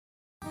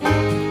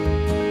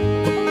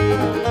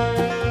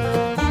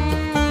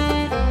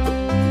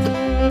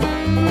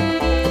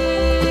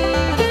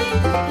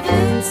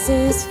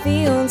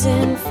fields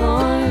and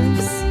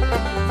farms,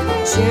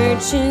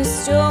 churches,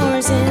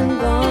 stores, and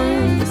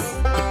barns.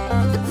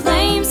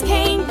 Flames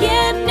can't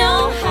get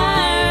no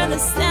higher, the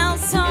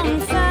South's on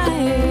fire.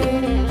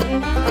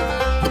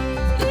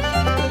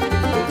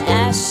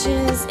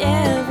 Ashes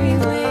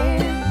everywhere,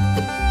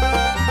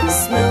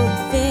 smoke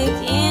thick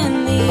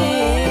in the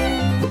air.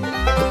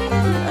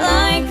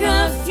 Like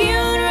a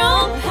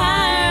funeral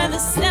pyre, the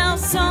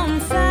South's on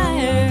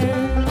fire.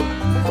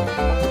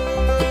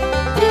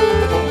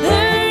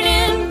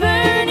 Burning,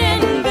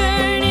 burning,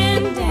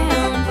 burning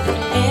down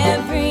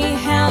every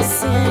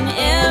house in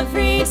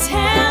every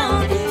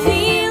town.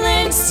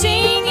 Feeling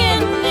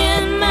stinging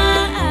in my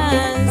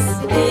eyes,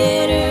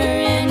 bitter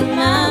in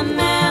my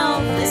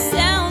mouth, the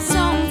South's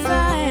on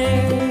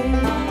fire.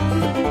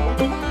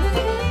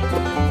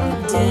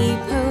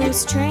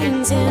 Depots,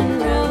 trains,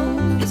 and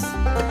roads,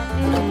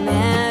 no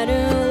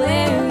matter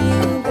where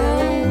you go,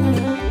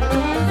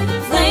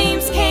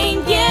 flames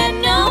can't get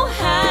no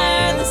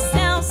higher, the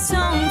South's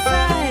on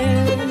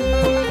fire.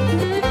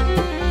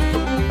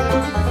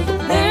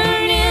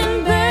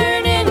 Burning,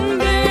 burning,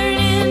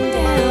 burning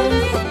down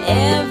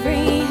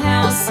every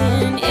house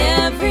in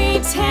every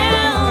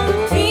town.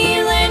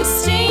 Feeling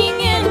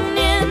stinging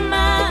in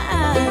my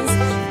eyes,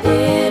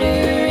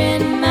 bitter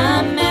in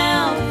my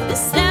mouth, the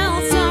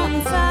South's on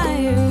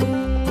fire.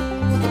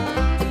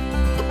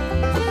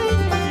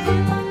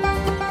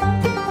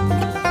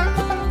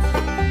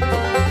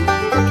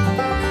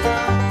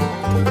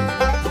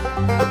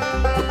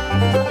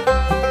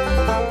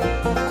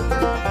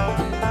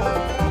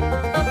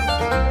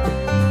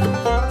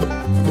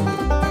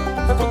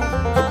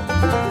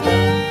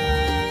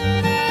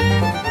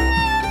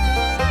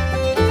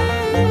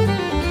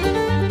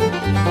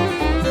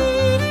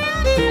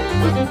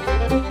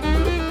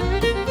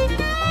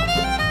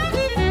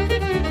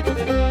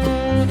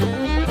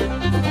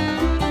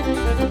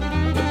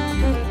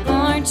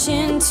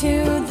 Marching to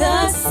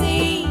the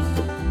sea,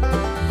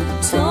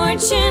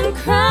 torching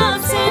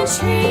crops and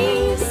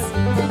trees.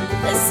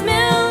 The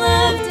smell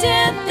of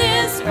death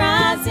is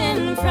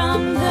rising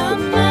from the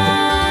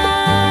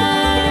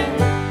mire.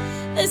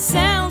 The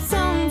sound